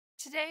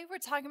Today, we're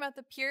talking about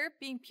the pure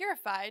being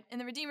purified and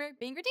the Redeemer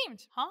being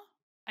redeemed. Huh?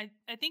 I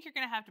think you're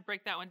going to have to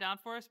break that one down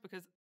for us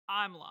because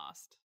I'm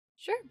lost.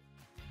 Sure.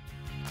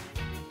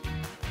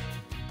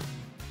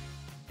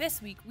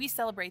 This week, we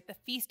celebrate the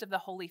Feast of the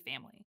Holy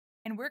Family,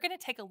 and we're going to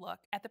take a look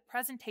at the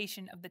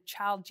presentation of the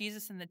child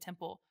Jesus in the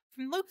temple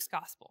from Luke's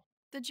Gospel.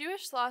 The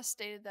Jewish law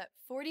stated that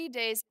 40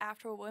 days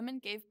after a woman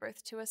gave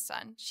birth to a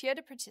son, she had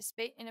to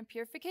participate in a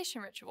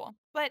purification ritual.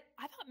 But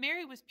I thought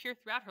Mary was pure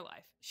throughout her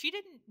life. She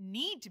didn't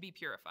need to be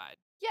purified.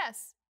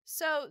 Yes,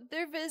 so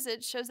their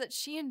visit shows that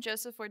she and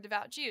Joseph were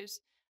devout Jews.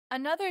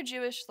 Another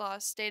Jewish law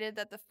stated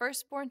that the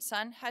firstborn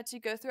son had to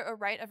go through a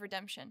rite of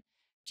redemption.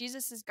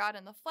 Jesus is God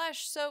in the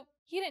flesh, so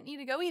he didn't need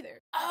to go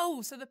either.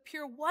 Oh, so the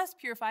pure was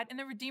purified and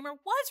the Redeemer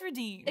was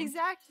redeemed.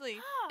 Exactly.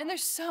 And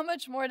there's so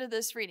much more to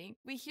this reading.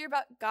 We hear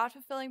about God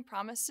fulfilling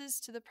promises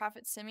to the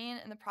prophet Simeon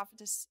and the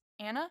prophetess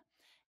Anna,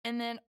 and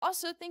then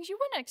also things you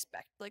wouldn't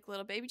expect, like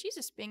little baby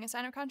Jesus being a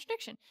sign of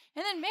contradiction.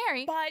 And then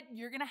Mary. But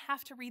you're going to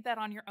have to read that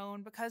on your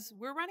own because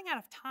we're running out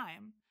of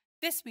time.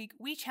 This week,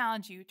 we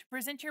challenge you to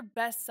present your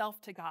best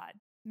self to God.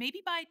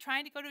 Maybe by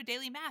trying to go to a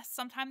daily mass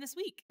sometime this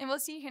week. And we'll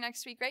see you here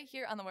next week right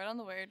here on The Word on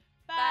the Word.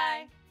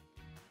 Bye.